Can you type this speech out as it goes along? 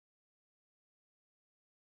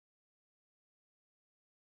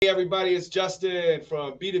Hey everybody, it's Justin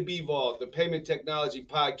from B2B Vault, the Payment Technology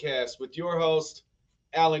Podcast, with your host,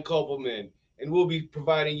 Alan Kopelman. And we'll be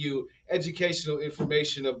providing you educational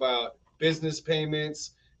information about business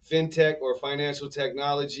payments, fintech or financial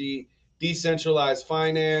technology, decentralized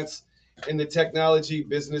finance, and the technology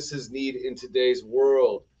businesses need in today's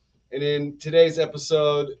world. And in today's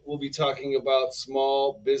episode, we'll be talking about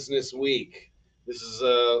Small Business Week. This is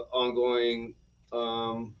an ongoing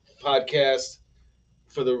podcast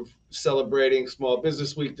for the celebrating Small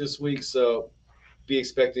Business Week this week. So be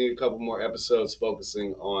expecting a couple more episodes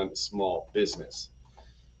focusing on small business.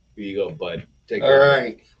 Here you go, bud. Take All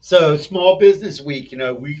right. So Small Business Week,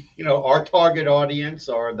 our target audience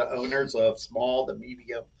are the owners of small to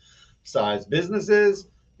medium sized businesses,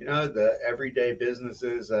 the everyday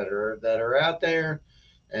businesses that are out there.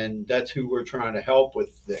 And that's who we're trying to help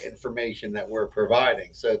with the information that we're providing.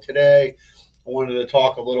 So today I wanted to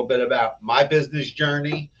talk a little bit about my business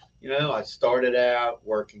journey. I started out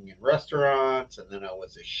working in restaurants, and then I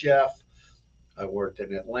was a chef. I worked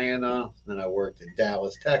in Atlanta, then I worked in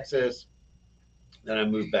Dallas, Texas. Then I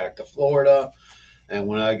moved back to Florida. And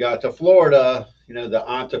when I got to Florida, the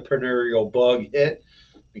entrepreneurial bug hit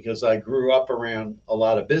because I grew up around a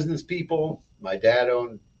lot of business people. My dad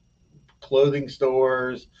owned clothing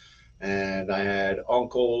stores, and I had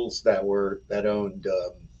uncles that owned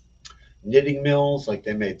knitting mills, like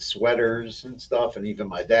they made sweaters and stuff. And even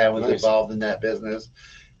my dad was involved in that business.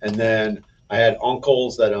 And then I had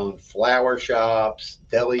uncles that owned flower shops,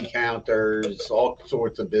 deli counters, all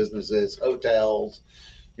sorts of businesses, hotels.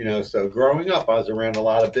 So growing up, I was around a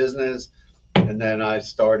lot of business. And then I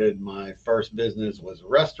started my first business was a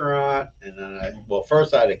restaurant. And then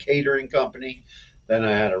first I had a catering company. Then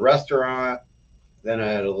I had a restaurant. Then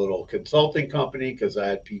I had a little consulting company because I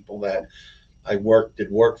had people that I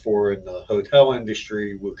did work for in the hotel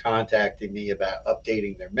industry were contacting me about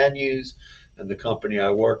updating their menus. And the company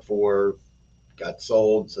I worked for got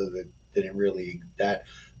sold, so that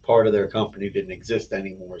part of their company didn't exist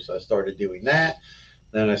anymore. So I started doing that.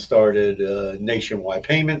 Then I started Nationwide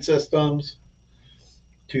Payment Systems,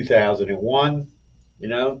 2001,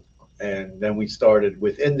 and then we started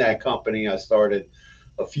within that company. I started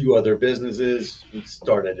a few other businesses. We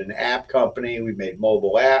started an app company. We made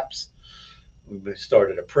mobile apps. We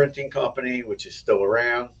started a printing company, which is still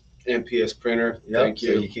around. MPS printer. Yep. Thank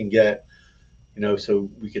you. So you can get, so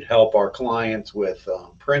we could help our clients with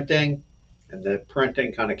printing, and the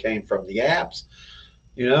printing kind of came from the apps,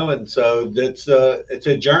 and so it's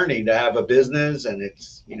a journey to have a business, and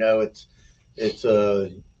it's a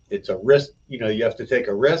risk. You have to take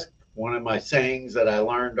a risk. One of my sayings that I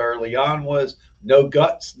learned early on was no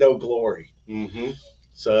guts, no glory. Mm-hmm.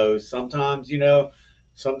 So sometimes,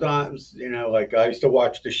 like I used to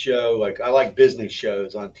watch the show, like I like business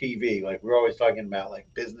shows on TV. Like we're always talking about like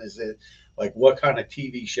businesses, like what kind of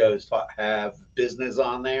TV shows have business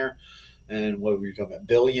on there. And what were you talking about?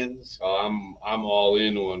 Billions? I'm all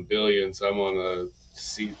in on Billions. I'm on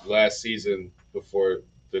last season before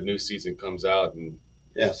the new season comes out. And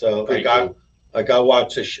yeah, so I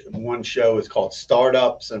watched one show. It's called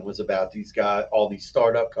Startups, and was about these guys, all these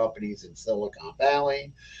startup companies in Silicon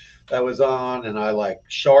Valley. That was on. And I like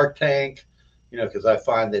Shark Tank, because I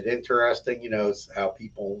find it interesting, how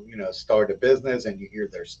people, start a business and you hear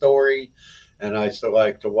their story. And I still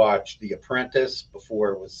like to watch The Apprentice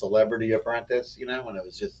before it was Celebrity Apprentice, when it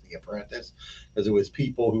was just The Apprentice, because it was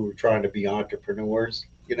people who were trying to be entrepreneurs,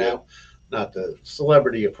 Yeah. Not the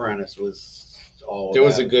Celebrity Apprentice was all. There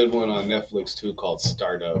was a good one on Netflix too called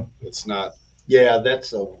Startup. It's not. Yeah,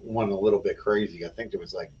 that's one a little bit crazy. I think there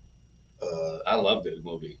was like. I loved the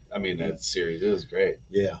movie. I mean, that series. It was great.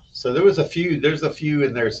 Yeah. So there's a few,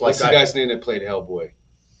 and there's like. What's the guy's name that played Hellboy?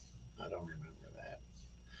 I don't remember that.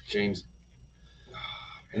 James.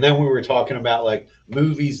 And then we were talking about like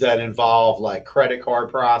movies that involve like credit card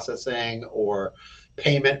processing or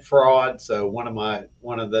payment fraud. So one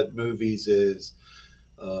of the movies is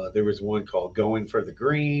there was one called Going for the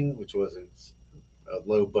Green, which was a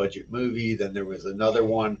low budget movie. Then there was another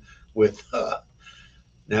one with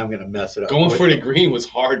now I'm going to mess it up. Going for the Green was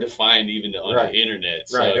hard to find even on the internet.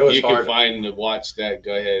 So right. If you can find to watch that,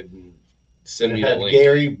 go ahead and send me the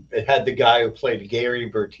link. It had the guy who played Gary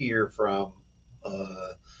Bertier from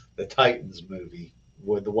the Titans movie,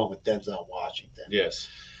 with the one with Denzel Washington. Yes.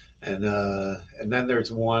 And then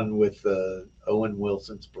there's one with Owen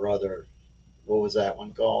Wilson's brother. What was that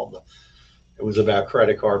one called? It was about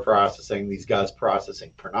credit card processing. These guys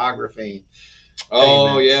processing pornography.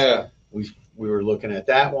 Oh, payments. Yeah. We were looking at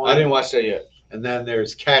that one. I didn't watch that yet. And then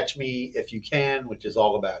there's Catch Me If You Can, which is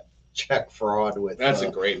all about check fraud with that's a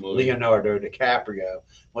great movie. Leonardo DiCaprio.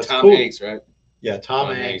 Tom Hanks, right? Yeah,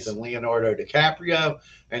 Tom Hanks and Leonardo DiCaprio,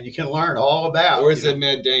 and you can learn all about. Or is it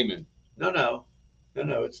Matt Damon? No.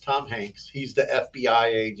 It's Tom Hanks. He's the FBI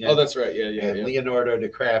agent. Oh, that's right. Yeah. And Leonardo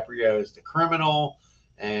DiCaprio is the criminal,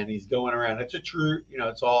 and he's going around. It's a true,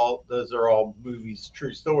 it's all, those are all movies,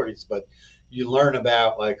 true stories, but you learn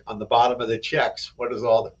about, like, on the bottom of the checks, what do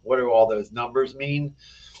all those numbers mean?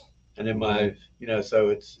 And in my, so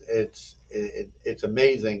it's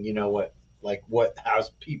amazing, how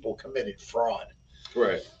people committed fraud.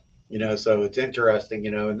 Right. So it's interesting,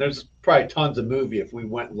 and there's probably tons of movie if we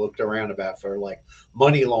went and looked around about for like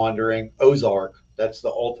money laundering. Ozark, that's the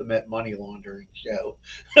ultimate money laundering show.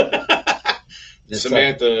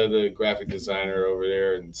 Samantha, the graphic designer over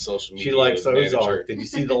there and social media, she likes manager. Ozark. Did you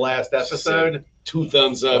see the last episode? 2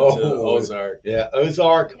 thumbs up to Ozark. Yeah,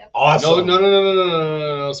 Ozark, awesome.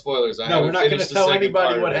 No spoilers. No, we're not going to tell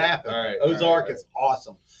anybody what happened. All right, Ozark is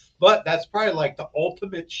awesome. But that's probably like the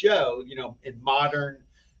ultimate show, in modern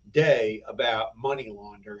day about money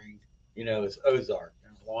laundering, is Ozark.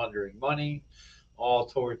 There's laundering money, all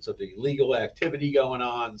sorts of illegal activity going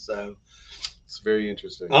on. So it's very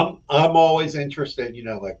interesting. I'm always interested,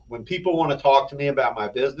 like when people want to talk to me about my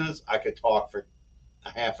business, I could talk for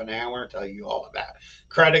a half an hour, tell you all about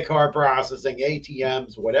credit card processing,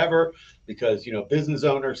 ATMs, whatever, because, business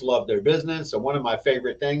owners love their business. So one of my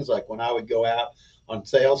favorite things, like when I would go out on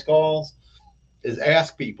sales calls, is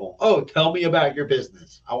ask people, oh, tell me about your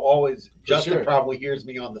business. Justin probably hears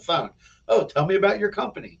me on the phone. Oh, tell me about your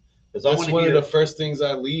company. That's one of the first things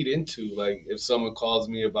I lead into. Like if someone calls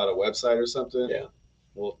me about a website or something,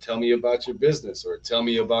 well, tell me about your business or tell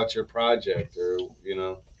me about your project or,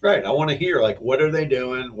 Right. I want to hear, like, what are they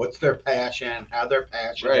doing? What's their passion? How they're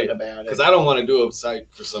passionate about it. Because I don't want to do a site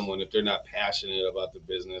for someone if they're not passionate about the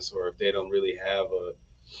business or if they don't really have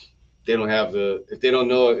if they don't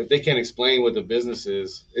know, if they can't explain what the business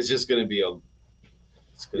is, it's just going to be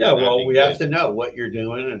we have to know what you're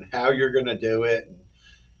doing and how you're going to do it,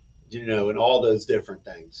 and, and all those different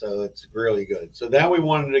things. So it's really good. So then we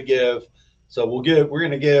wanted to give, we're going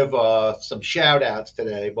to give some shout outs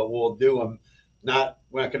today, but we'll do them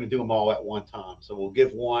we're not going to do them all at one time. So we'll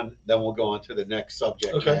give one, then we'll go on to the next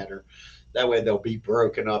subject matter. That way they'll be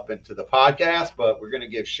broken up into the podcast, but we're going to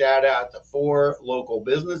give shout out to 4 local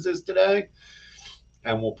businesses today,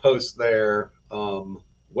 and we'll post their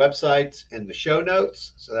websites in the show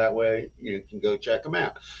notes. So that way you can go check them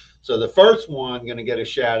out. So the first one going to get a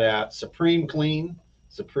shout out, Supreme Clean,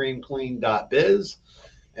 supremeclean.biz.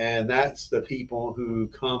 And that's the people who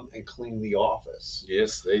come and clean the office.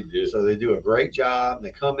 Yes, they do. So they do a great job.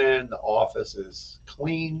 They come in, the office is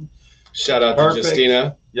clean. Shout out to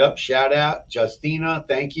Justina. Yep, shout out Justina.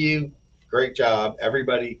 Thank you. Great job.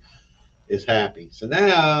 Everybody is happy. So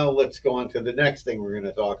now let's go on to the next thing we're going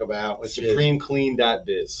to talk about, which is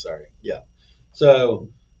supremeclean.biz. Sorry. Yeah. So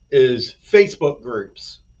is Facebook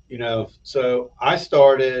groups. So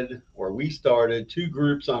we started 2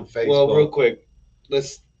 groups on Facebook. Well, real quick,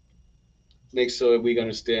 let's make sure we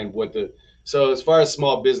understand so as far as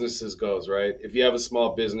small businesses goes, right? If you have a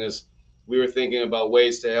small business, we were thinking about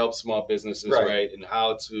ways to help small businesses, right? And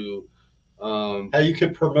how to how you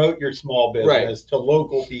could promote your small business to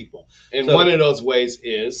local people. And one of those ways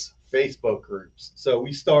is Facebook groups. So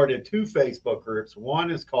we started 2 Facebook groups. One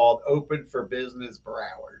is called Open for Business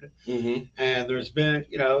Broward. And there's been,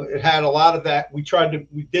 it had a lot of that. We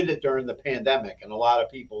did it during the pandemic, and a lot of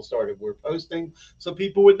people were posting so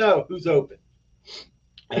people would know who's open.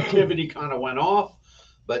 Activity kind of went off,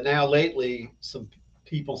 but now lately some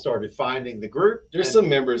people started finding the group. There's some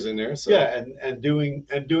members in there. So. Yeah, and doing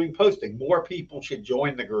posting. More people should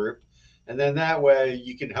join the group, and then that way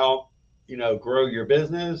you can help, grow your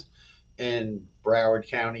business in Broward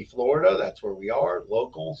County, Florida. That's where we are,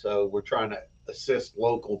 local. So we're trying to assist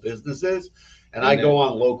local businesses, and I go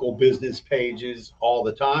on local business pages all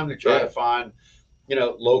the time to try to find,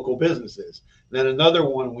 local businesses. And then another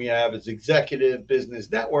one we have is Executive Business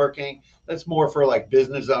Networking. That's more for like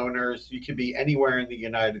business owners. You can be anywhere in the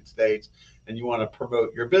United States and you want to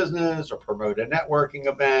promote your business or promote a networking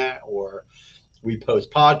event, or we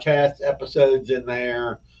post podcast episodes in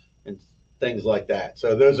there and things like that.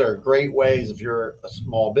 So those are great ways if you're a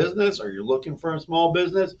small business or you're looking for a small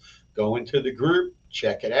business, go into the group,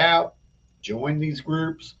 check it out, join these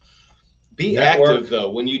groups. Be active though.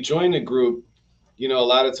 When you join a group, a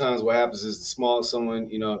lot of times what happens is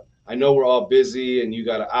I know we're all busy and you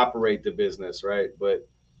got to operate the business, right? But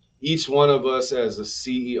each one of us as a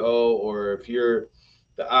CEO, or if you're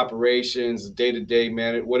the operations, day-to-day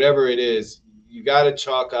manager, whatever it is, you got to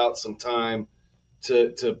chalk out some time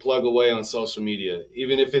to plug away on social media,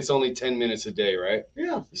 even if it's only 10 minutes a day, right?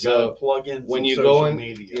 Yeah. So plug in when you go in,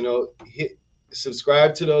 media.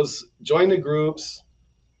 subscribe to those, join the groups,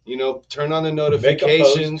 turn on the Make a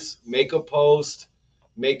notifications, make a post,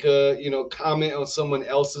 make a, comment on someone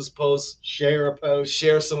else's post, Share a post.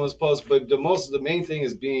 share someone's post. But the main thing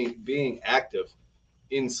is being active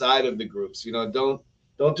inside of the groups.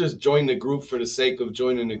 Don't just join the group for the sake of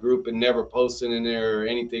joining the group and never posting in there or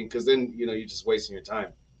anything, because then you're just wasting your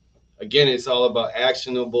time. Again, it's all about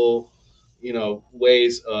actionable,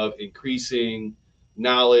 ways of increasing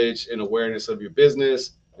knowledge and awareness of your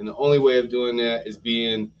business. And the only way of doing that is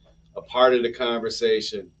being a part of the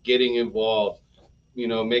conversation, getting involved,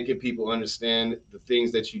 making people understand the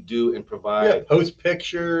things that you do and provide. Yeah, post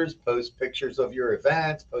pictures of your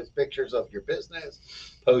events, post pictures of your business,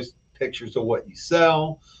 post pictures of what you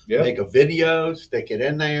sell. Yeah. Make a video, stick it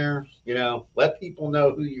in there. Let people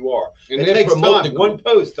know who you are. And it then takes promote time. the One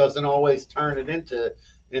post doesn't always turn it into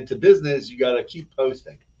business. You got to keep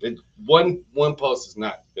posting. One post is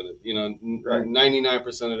not gonna, Right.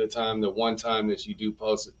 99% of the time, the one time that you do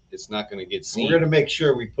post it, it's not gonna get seen. We're going to make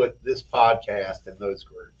sure we put this podcast in those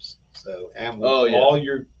groups. So, and Oh, yeah. all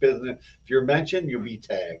your business, if you're mentioned, you'll be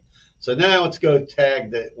tagged. So now let's go tag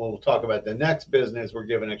that. We'll talk about the next business we're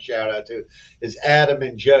giving a shout out to is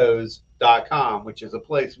adamandjoes.com, which is a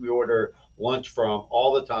place we order lunch from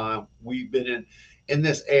all the time. We've been in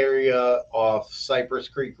this area off Cypress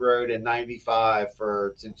Creek Road in 95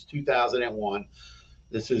 since 2001.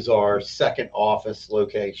 This is our second office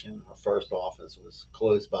location. Our first office was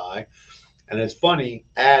close by. And it's funny,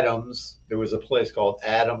 Adams, there was a place called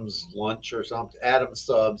Adams Lunch or something, Adams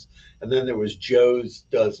Subs, and then there was Joe's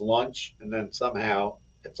Does Lunch, and then somehow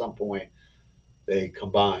at some point they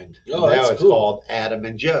combined. Oh, now that's it's cool. called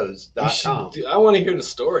adamandjoes.com. I want to hear the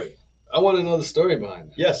story. I want to know the story behind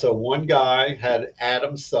it. Yeah, so one guy had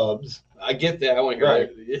Adams Subs. I get that. I want to hear Right.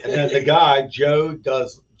 it. And then the guy, Joe's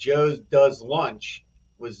Does Lunch,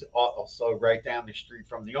 was also right down the street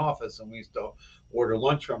from the office, and we used to order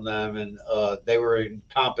lunch from them, and they were in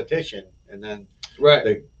competition. And then Right.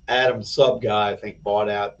 the Adam Sub guy, I think, bought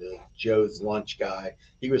out the Joe's Lunch guy.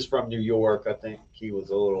 He was from New York. I think he was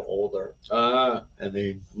a little older, and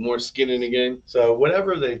they More skin in the game. so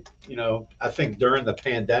whatever they, I think during the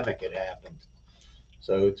pandemic it happened.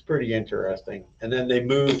 So it's pretty interesting. And then they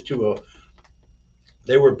moved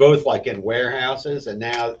they were both like in warehouses, and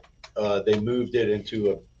now they moved it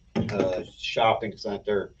into a shopping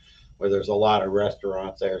center where there's a lot of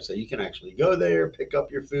restaurants there. So you can actually go there, pick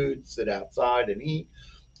up your food, sit outside and eat,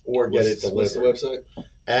 or get it delivered. What's the website?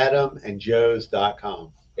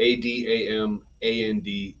 adamandjoes.com.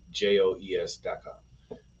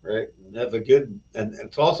 ADAMANDJOES.com. Right. And have a good, and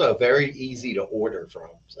it's also very easy to order from.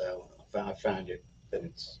 So I found it that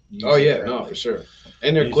it's Oh yeah, user-friendly. no, for sure.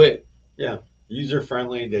 And they're User- quick. User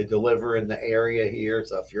friendly. They deliver in the area here.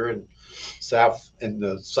 So if you're in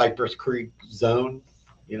the Cypress Creek zone,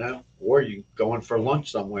 or you going for lunch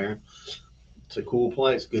somewhere, it's a cool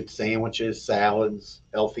place. Good sandwiches, salads,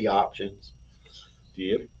 healthy options.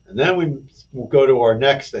 Yep. And then we'll go to our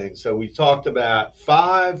next thing. So we talked about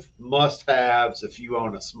 5 must-haves if you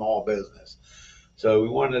own a small business. So we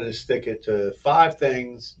wanted to stick it to 5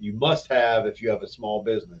 things you must have if you have a small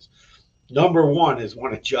business. Number 1 is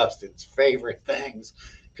one of Justin's favorite things,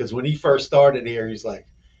 because when he first started here, he's like,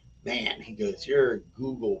 man, he goes, your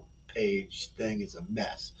Google page thing is a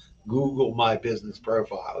mess. Google My Business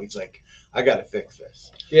Profile. He's like, I got to fix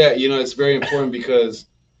this. Yeah, it's very important because,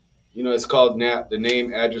 it's called NAP, the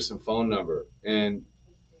name, address, and phone number. And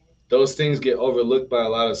those things get overlooked by a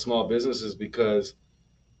lot of small businesses because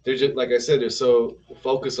they're just, like I said, they're so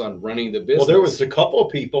focused on running the business. Well, there was a couple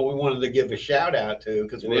of people we wanted to give a shout out to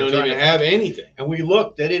because they don't even have anything. And we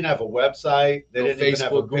looked, they didn't have a website. They No didn't even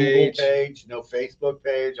have a Facebook Google page. no Facebook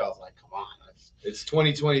page. I was like, come on. It's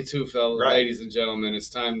 2022, fellas, Right. ladies and gentlemen. It's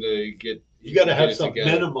time to get. You got to get have it some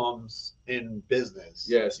together. minimums in business.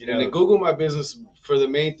 Yes. And the Google My Business, for the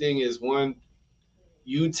main thing is, one,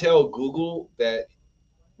 you tell Google that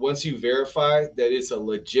once you verify that it's a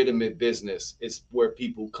legitimate business, it's where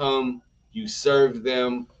people come, you serve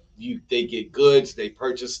them, they get goods, they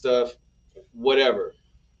purchase stuff, whatever.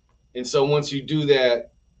 And so once you do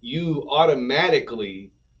that, you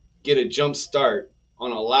automatically get a jump start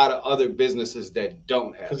on a lot of other businesses that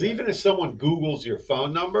don't have. Because even if someone Googles your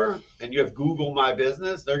phone number and you have Google My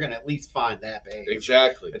Business, they're going to at least find that page.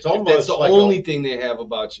 Exactly. It's almost that's the like only thing they have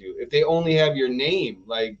about you. If they only have your name,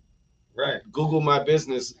 like right. Google My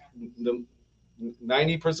Business, the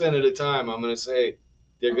 90% of the time, I'm going to say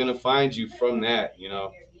they're going to find you from that,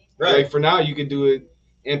 Right. Like for now, you can do it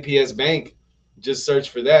NPS Bank, just search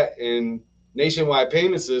for that. And Nationwide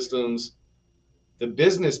Payment Systems, the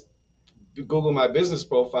Google My Business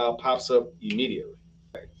profile pops up immediately.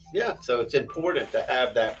 Yeah, so it's important to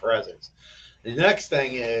have that presence. The next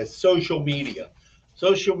thing is social media.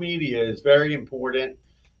 Social media is very important.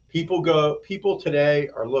 People today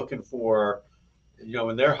are looking for,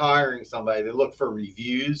 when they're hiring somebody, they look for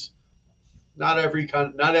reviews. Not every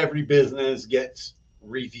business gets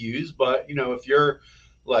reviews, but if you're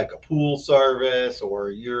like a pool service,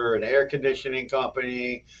 or you're an air conditioning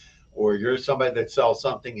company, or you're somebody that sells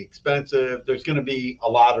something expensive, there's going to be a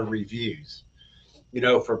lot of reviews,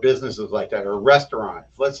 for businesses like that, or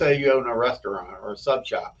restaurants. Let's say you own a restaurant or a sub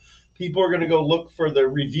shop. People are going to go look for the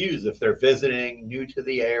reviews if they're visiting, new to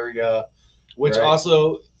the area, Which right?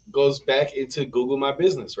 also goes back into Google My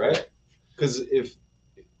Business, right? Because if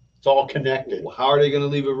It's all connected. how are they going to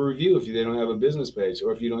leave a review if they don't have a business page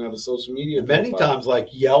or if you don't have a social media And many profile? times, like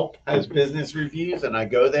Yelp has business reviews, and I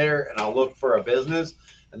go there and I'll look for a business,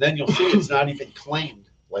 and then you'll see it's not even claimed.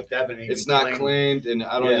 Like they haven't even It's not claimed, and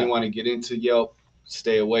I don't Yeah. even want to get into Yelp.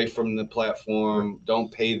 Stay away from the platform. Don't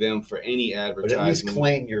pay them for any But at least advertisement.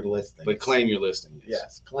 claim your listing. But claim your listing.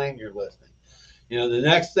 Yes, claim your listing. The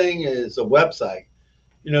next thing is a website.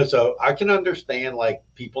 So I can understand, like,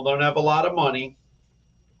 people don't have a lot of money.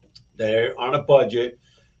 They're on a budget.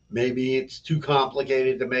 Maybe it's too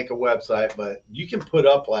complicated to make a website, but you can put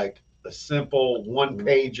up like a simple one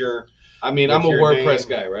pager. I mean, With I'm a your WordPress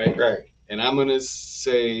name. guy, right? Right. And I'm gonna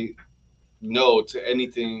say no to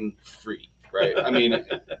anything free, right? I mean,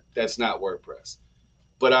 that's not WordPress.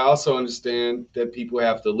 But I also understand that people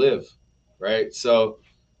have to live, right? So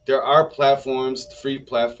there are platforms, free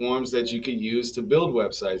platforms that you can use to build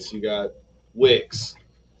websites. You got Wix,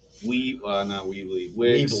 not Weebly,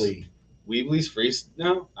 Wix. Weebly. Weebly's free.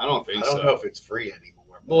 No, I don't think I don't so. know if it's free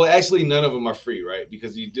anymore. Well, actually, none of them are free, right?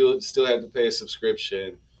 Because you do still have to pay a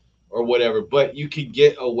subscription or whatever. But you could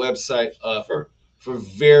get a website up for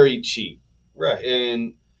very cheap, Right.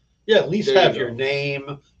 and Yeah, at least There you have go. your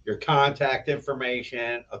name, your contact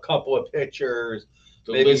information, a couple of pictures,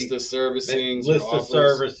 the maybe list of servicings, list or of offers.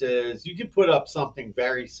 services. You can put up something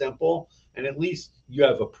very simple, and at least you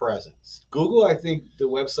have a presence. Google, I think the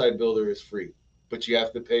website builder is free, but you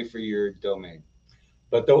have to pay for your domain.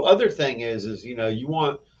 But the other thing is you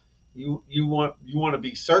want to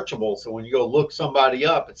be searchable. So when you go look somebody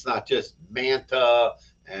up, it's not just Manta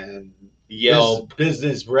and Yelp,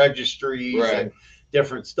 business registries Right. and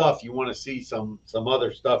different stuff. You want to see some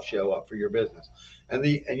other stuff show up for your business, and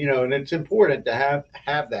it's important to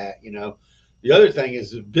have that. The other thing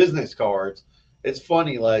is business cards. It's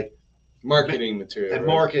funny, like, marketing material, and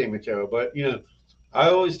right? marketing material. But I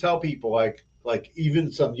always tell people, like even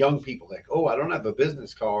some young people, like, oh, I don't have a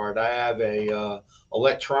business card. I have a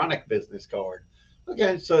electronic business card.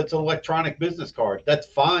 Okay, so it's an electronic business card. That's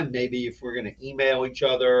fine. Maybe if we're going to email each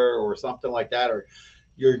other or something like that, or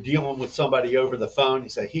you're dealing with somebody over the phone, you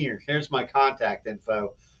say, here's my contact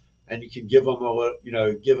info, and you can give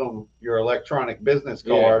them your electronic business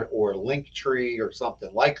card, or Linktree or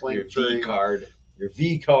something like Your Linktree, V card. your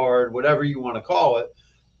V card, whatever you want to call it.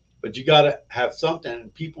 But you got to have something.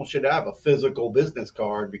 People should have a physical business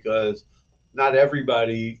card, because not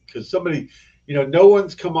everybody, because somebody, no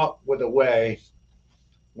one's come up with a way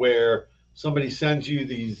where somebody sends you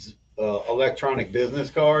these electronic business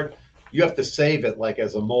card. You have to save it like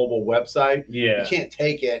as a mobile website. Yeah. You can't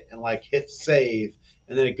take it and like hit save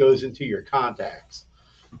and then it goes into your contacts,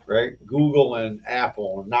 right? Google and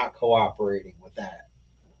Apple are not cooperating with that.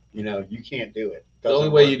 You can't do it. The only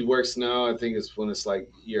way it works now, I think, is when it's like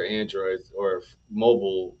your Android or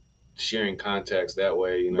mobile sharing contacts. That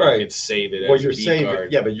way, Right. you can save it Well, as you're a V saving,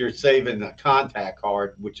 card. yeah, but you're saving a contact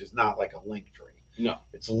card, which is not like a link tree. No.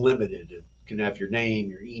 It's limited. It can have your name,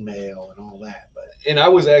 your email, and all that. But And I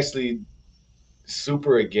was actually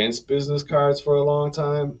super against business cards for a long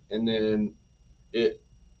time, and then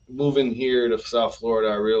moving here to South Florida,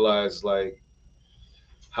 I realized like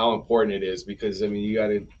how important it is, because I mean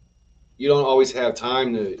you don't always have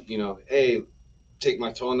time to hey, take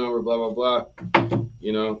my phone number, blah blah blah.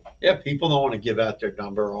 yeah, people don't want to give out their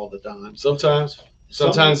number all the time.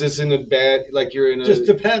 Sometimes it's in a bad, like you're in a Just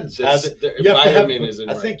depends. the You have to environment have, isn't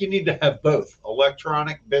I right. think you need to have both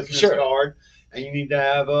electronic business Sure. card, and you need to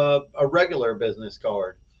have a regular business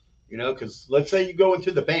card. Because let's say you go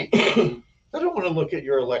into the bank. I don't want to look at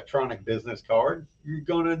your electronic business card. You're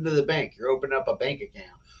going into the bank. You're opening up a bank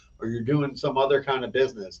account, or you're doing some other kind of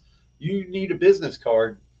business. You need a business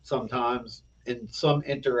card sometimes in some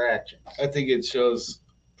interaction, I think it shows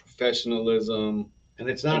professionalism. and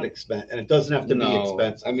it's not expensive, and it doesn't have to be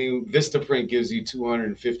expensive. I mean, Vistaprint gives you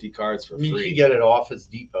 250 cards for You free. can get it Office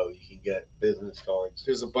Depot. You can get business cards.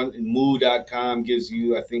 There's a bunch. Moo.com gives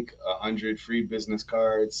you, I think, 100 free business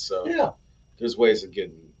cards. So Yeah. there's ways of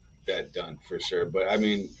getting that done for sure. But I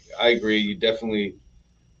mean, I agree. You definitely,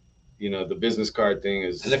 the business card thing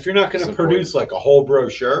is. And if you're not going is to produce important. like a whole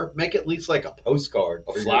brochure, make at least like a postcard.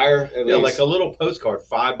 A for your- flyer, at Yeah, least. like a little postcard,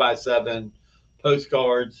 5x7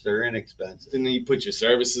 postcards. They're inexpensive. And then you put your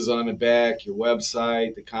services on the back, your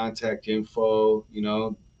website, the contact info,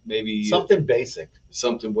 maybe Something basic.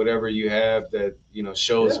 something, whatever you have that,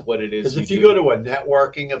 shows Yeah. what it is. Because if you do. go to a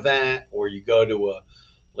networking event or you go to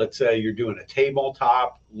let's say you're doing a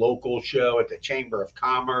tabletop local show at the Chamber of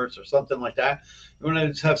Commerce or something like that, you want to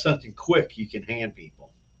just have something quick you can hand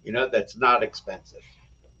people, that's not expensive,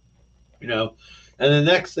 And the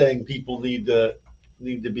next thing people need to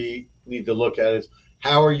look at is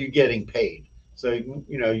how are you getting paid? So, you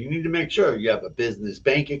need to make sure you have a business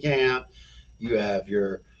bank account, you have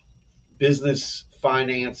your business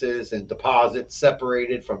finances and deposits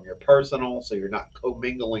separated from your personal, so you're not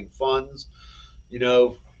commingling funds,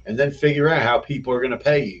 and then figure out how people are going to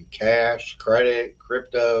pay you: cash, credit,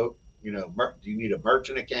 crypto. Do you need a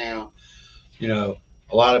merchant account? A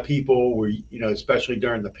lot of people were, especially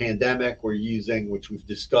during the pandemic, were using, which we've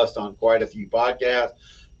discussed on quite a few podcasts.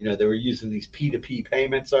 They were using these P2P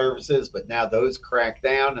payment services, but now those cracked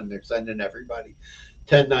down and they're sending everybody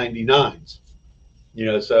 1099s.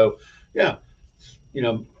 So yeah,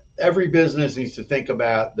 every business needs to think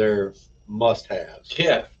about their must-haves.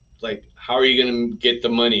 Yeah. Like, how are you going to get the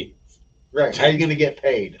money? Right. How are you going to get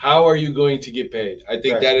paid? How are you going to get paid? I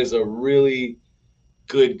think Right. that is a really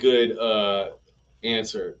good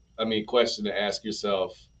answer. Question to ask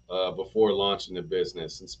yourself before launching the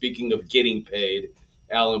business. And speaking of getting paid,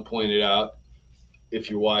 Alan pointed out, if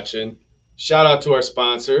you're watching, shout out to our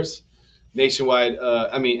sponsors, Nationwide,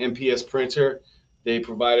 MPS Printer. They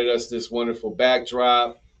provided us this wonderful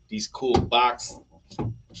backdrop, these cool box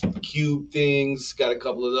cube things. Got a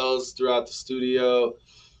couple of those throughout the studio.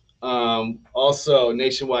 Also,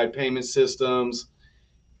 Nationwide Payment Systems,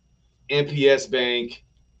 NPS Bank,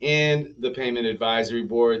 and the Payment Advisory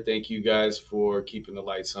Board. Thank you guys for keeping the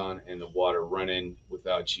lights on and the water running.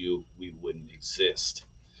 Without you, we wouldn't exist.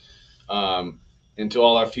 And to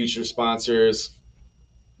all our future sponsors,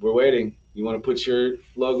 we're waiting. You want to put your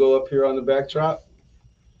logo up here on the backdrop?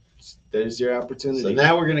 There's your opportunity. So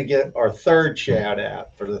now we're going to get our third shout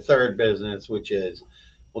out for the third business, which is,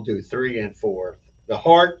 we'll do 3 and 4. The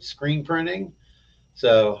Hart Screen Printing.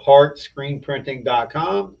 So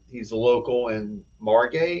hartscreenprinting.com. He's a local in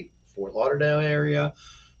Margate, Fort Lauderdale area.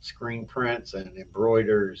 Screen prints and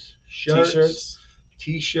embroiders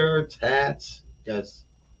t-shirts, hats. Does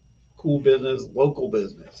cool business, local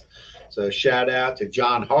business. So shout out to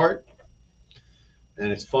John Hart.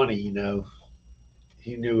 And it's funny,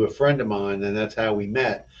 he knew a friend of mine, and that's how we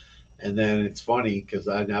met. And then it's funny because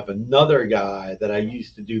I have another guy that I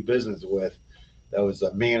used to do business with that was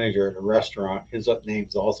a manager at a restaurant. His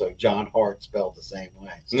name's also John Hart, spelled the same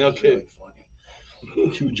way. So it's really funny.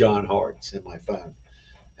 2 John Harts in my phone.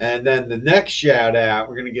 And then the next shout out,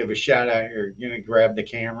 we're going to give a shout out here. You're going to grab the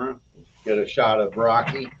camera, get a shot of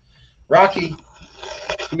Rocky. Rocky,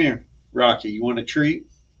 come here. Rocky, you want a treat?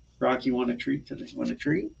 Rocky, want a treat today? Want a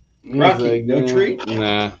treat? Rocky, like, no treat?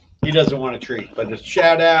 Nah. He doesn't want a treat, but a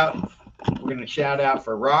shout out. We're going to shout out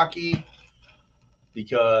for Rocky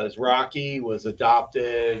because Rocky was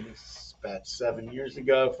adopted about 7 years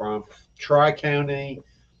ago from Tri-County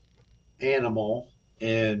Animal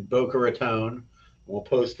in Boca Raton. We'll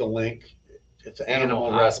post a link. It's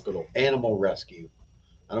Animal Hospital. Animal Rescue.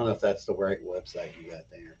 I don't know if that's the right website you got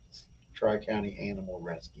there. It's Tri-County Animal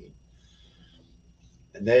Rescue.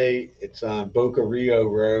 And it's on Boca Rio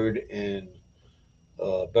Road in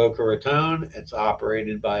Boca Raton. It's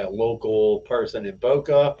operated by a local person in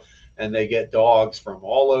Boca, and they get dogs from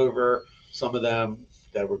all over. Some of them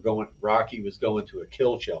that were Rocky was going to a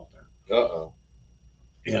kill shelter. Uh-oh.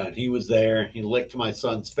 Yeah, and he was there. He licked my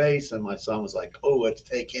son's face, and my son was like, "Oh, let's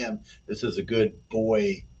take him. This is a good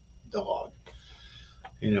boy dog."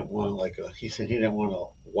 He didn't want he said he didn't want a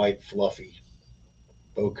white fluffy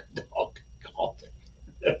Boca dog. Called it.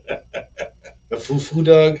 The foo-foo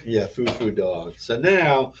dog? Yeah, foo-foo dog. So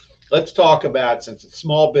now let's talk about, since it's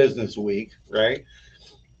Small Business Week, right?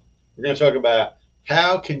 We're going to talk about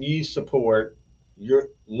how can you support your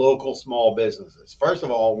local small businesses. First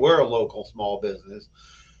of all, we're a local small business.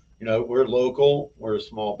 We're local. We're a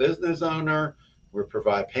small business owner. We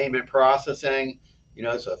provide payment processing.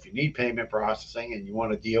 So if you need payment processing and you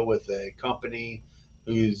want to deal with a company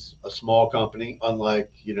who's a small company,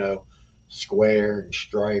 unlike, Square and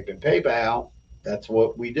Stripe and PayPal, that's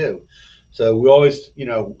what we do. So we always,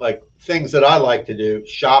 like things that I like to do,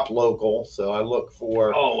 shop local. So I look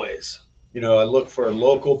for always, I look for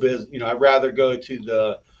local business. I'd rather go to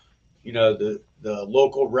the the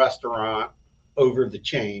local restaurant over the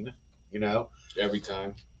chain. You know, Every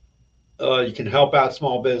time. you can help out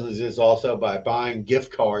small businesses also by buying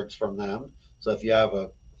gift cards from them. So if you have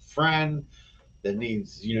a friend that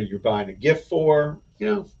needs, you're buying a gift for,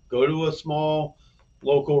 go to a small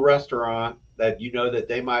local restaurant that that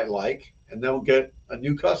they might like, and they'll get a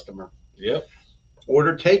new customer. Yep.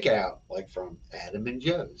 Order takeout, like from Adam and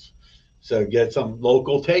Joe's. So get some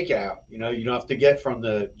local takeout. You don't have to get from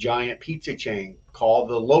the giant pizza chain. Call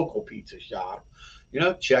the local pizza shop.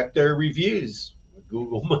 Check their reviews.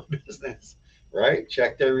 Google My Business, right?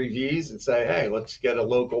 Check their reviews and say, hey, let's get a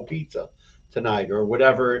local pizza tonight, or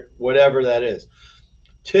whatever that is.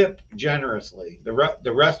 Tip generously.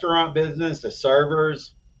 The restaurant business, the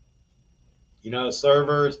servers,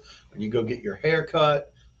 servers, when you go get your hair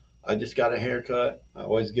cut. I just got a haircut. I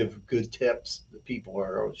always give good tips. The people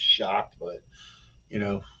are always shocked, but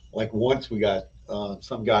like once we got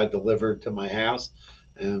some guy delivered to my house,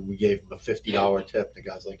 and we gave him a $50 tip. The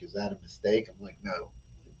guy's like, "Is that a mistake?" I'm like, "No,"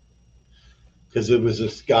 because it was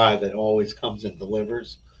this guy that always comes and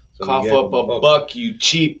delivers. So Cough up a buck, you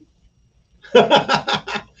cheap.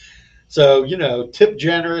 So tip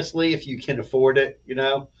generously if you can afford it.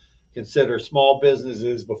 Consider small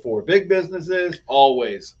businesses before big businesses.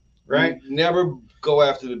 Always. Right? You never go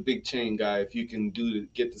after the big chain guy if you can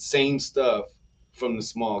get the same stuff from the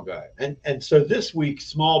small guy. And so this week,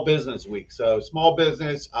 small business week. So small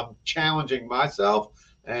business, I'm challenging myself,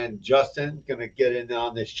 and Justin going to get in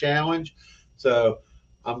on this challenge. So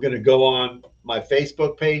I'm going to go on my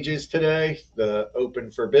Facebook pages today, the Open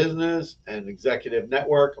for Business and Executive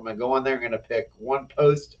Network. I'm going to go on there. I'm going to pick one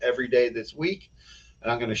post every day this week, and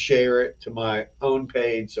I'm going to share it to my own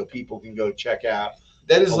page so people can go check out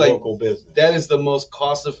that is like local business. That is the most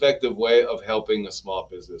cost-effective way of helping a small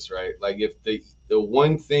business, right? Like if the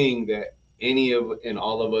one thing that any of and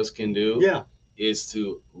all of us can do is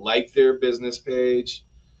to like their business page,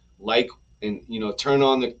 and turn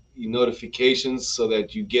on the notifications so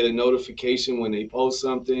that you get a notification when they post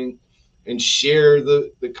something, and share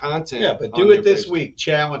the content. Yeah, but do it this week.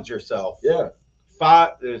 Challenge yourself. Yeah.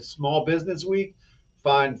 Small business week.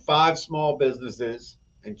 Find 5 small businesses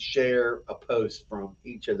and share a post from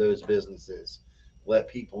each of those businesses. Let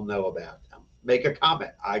people know about them. Make a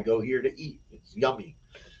comment. I go here to eat. It's yummy.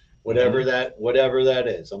 Whatever that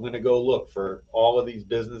is. I'm going to go look for all of these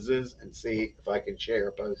businesses and see if I can share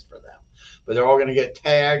a post for them. But they're all going to get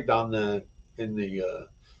tagged when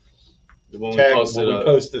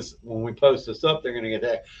we post this up, they're going to get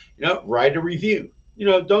tagged. Write a review.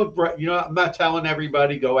 I'm not telling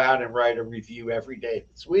everybody go out and write a review every day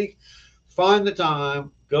this week. Find the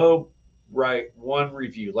time, go write one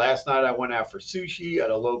review. Last night I went out for sushi at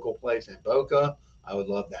a local place in Boca. I would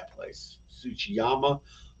love that place, Sushiyama.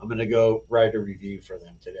 I'm going to go write a review for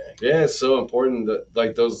them today. Yeah, it's so important that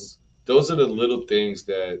like those are the little things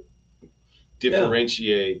that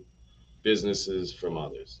differentiate businesses from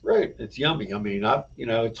others. Right. It's yummy. I mean,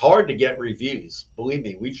 it's hard to get reviews. Believe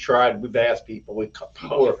me, we've asked people who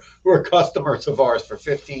are customers of ours for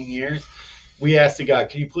 15 years. We asked the guy,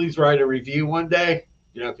 can you please write a review one day?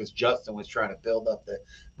 Because Justin was trying to build up the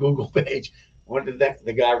Google page.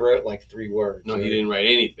 The guy wrote like 3 words. No, he didn't write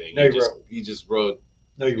anything. No, he just wrote.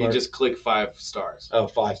 No, he just clicked 5 stars. Oh,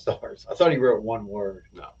 5 stars. I thought he wrote 1 word.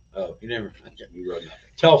 No. Oh, he never. He wrote nothing.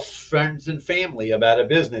 Tell friends and family about a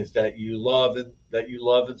business that you love and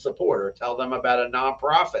support, or tell them about a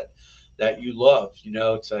nonprofit that you love.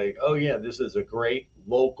 Say, oh yeah, this is a great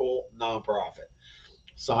local nonprofit.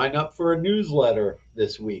 Sign up for a newsletter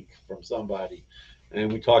this week from somebody.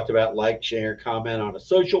 And we talked about like, share, comment on a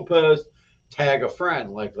social post, tag a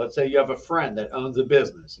friend. Like, let's say you have a friend that owns a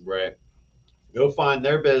business. Right. Go find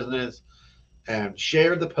their business and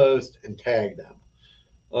share the post and tag them.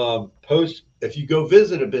 Post if you go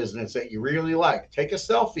visit a business that you really like, take a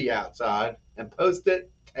selfie outside and post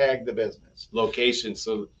it, tag the business. Location.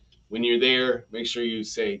 So when you're there, make sure you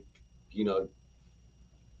say,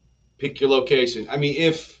 pick your location. I mean,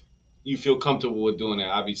 if you feel comfortable with doing that,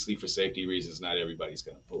 obviously for safety reasons, not everybody's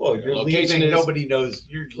going to put your location. Nobody knows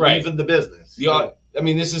you're leaving the business. I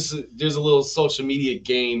mean, there's a little social media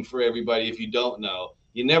game for everybody. If you don't know,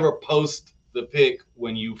 you never post the pic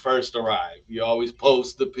when you first arrive. You always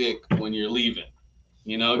post the pic when you're leaving.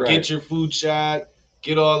 Get your food shot,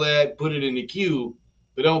 get all that, put it in the queue,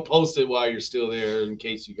 but don't post it while you're still there in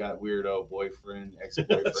case you got weirdo boyfriend,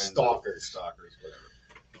 ex-boyfriend, stalkers,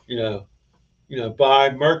 whatever.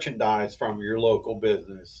 Buy merchandise from your local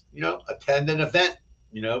business. Attend an event,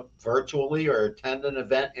 virtually, or attend an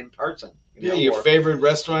event in person. Your favorite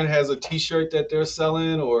restaurant has a T-shirt that they're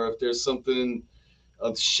selling, or if there's something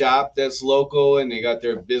a shop that's local and they got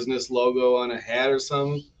their business logo on a hat or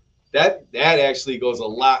something, that actually goes a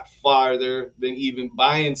lot farther than even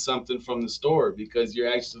buying something from the store, because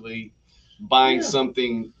you're actually buying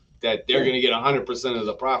something that they're going to get 100% of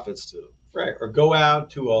the profits to. Right. Or go out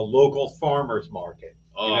to a local farmer's market.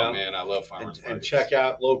 Oh, man, I love farmers markets. And check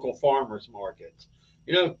out local farmers markets.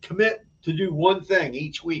 Commit to do one thing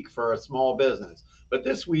each week for a small business. But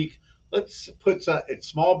this week, let's put it's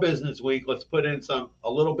Small Business Week. Let's put in a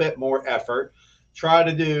little bit more effort. Try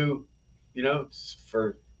to do,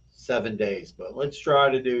 for 7 days, but let's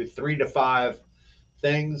try to do 3 to 5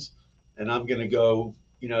 things. And I'm going to go,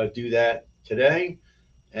 do that today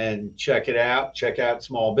and check it out. Check out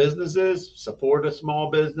small businesses, support a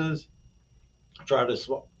small business. Try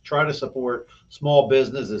to support small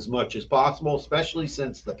business as much as possible, especially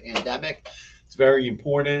since the pandemic. It's very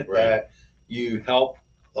important that you help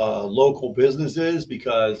local businesses,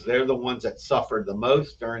 because they're the ones that suffered the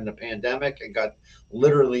most during the pandemic and got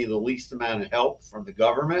literally the least amount of help from the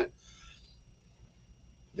government.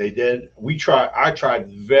 They did. I tried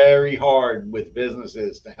very hard with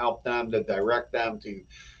businesses to help them, to direct them to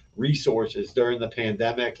resources during the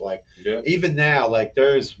pandemic. Even now,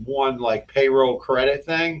 there's one payroll credit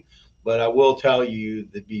thing, but I will tell you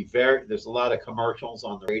that there's a lot of commercials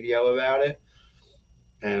on the radio about it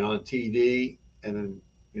and on TV, and then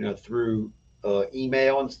through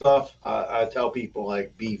email and stuff. I tell people,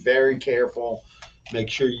 be very careful, make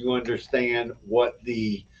sure you understand what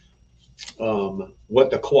the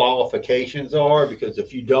qualifications are, because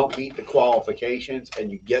if you don't meet the qualifications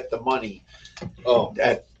and you get the money,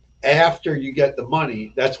 after you get the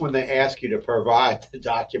money, that's when they ask you to provide the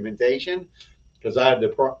documentation. Because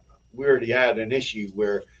we already had an issue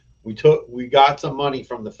where we got some money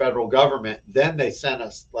from the federal government, then they sent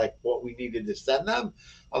us what we needed to send them.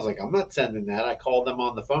 I was like, I'm not sending that. I called them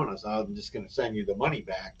on the phone. I said, I'm just going to send you the money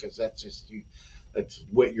back, because that's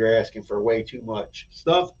what you're asking for, way too much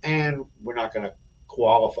stuff, and we're not going to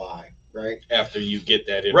qualify. Right after you get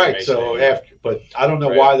that information. Right. So but I don't know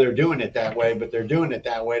why they're doing it that way, but they're doing it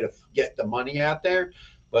that way to get the money out there.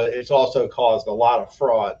 But it's also caused a lot of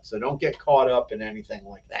fraud. So don't get caught up in anything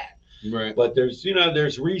like that. Right. But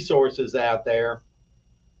there's resources out there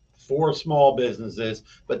for small businesses.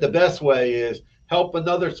 But the best way is help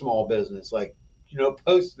another small business.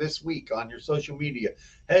 Post this week on your social media,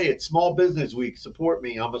 hey, it's Small Business Week, support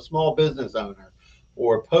me, I'm a small business owner.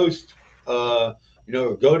 Or post go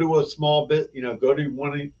to a small business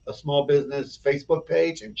Facebook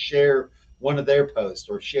page and share one of their posts,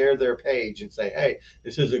 or share their page and say, hey,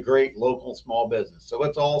 this is a great local small business. So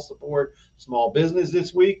let's all support small business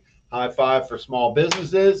this week. High five for small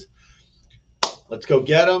businesses. Let's go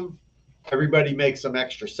get them. Everybody make some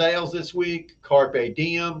extra sales this week. Carpe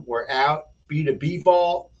diem. We're out. B2B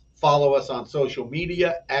Vault. Follow us on social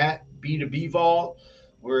media at B2B Vault.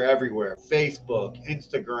 We're everywhere. Facebook,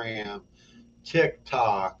 Instagram,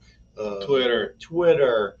 TikTok, Twitter.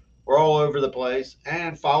 We're all over the place.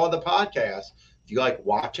 And follow the podcast. If you like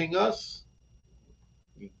watching us,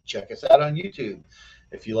 you check us out on YouTube.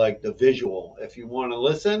 If you like the visual, if you want to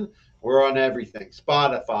listen, we're on everything: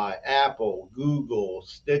 Spotify, Apple, Google,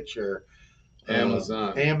 Stitcher,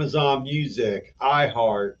 Amazon Music,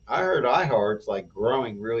 iHeart. I heard iHeart's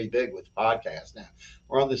growing really big with podcasts now.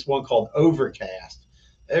 We're on this one called Overcast.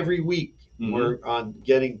 Every week we're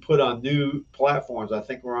getting put on new platforms. I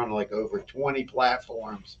think we're on over 20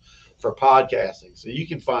 platforms for podcasting. So you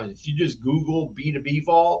can find, if you just Google B2B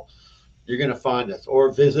Vault, you're going to find us,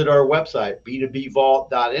 or visit our website,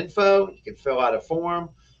 b2bvault.info. You can fill out a form.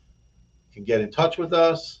 You can get in touch with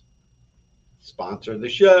us, sponsor the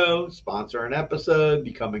show, sponsor an episode,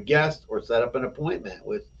 become a guest, or set up an appointment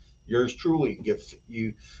with yours truly. Give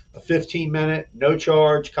you a 15-minute, no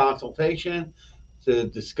charge consultation to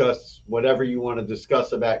discuss whatever you want to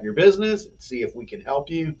discuss about your business, and see if we can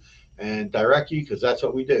help you and direct you, because that's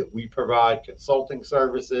what we do. We provide consulting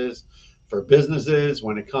services for businesses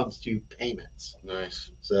when it comes to payments.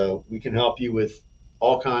 Nice. So we can help you with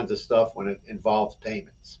all kinds of stuff when it involves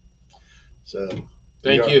payments. So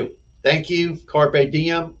Thank you. Carpe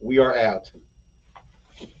diem. We are out.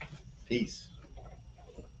 Peace.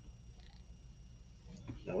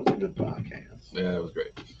 That was a good podcast. Yeah, that was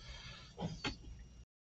great.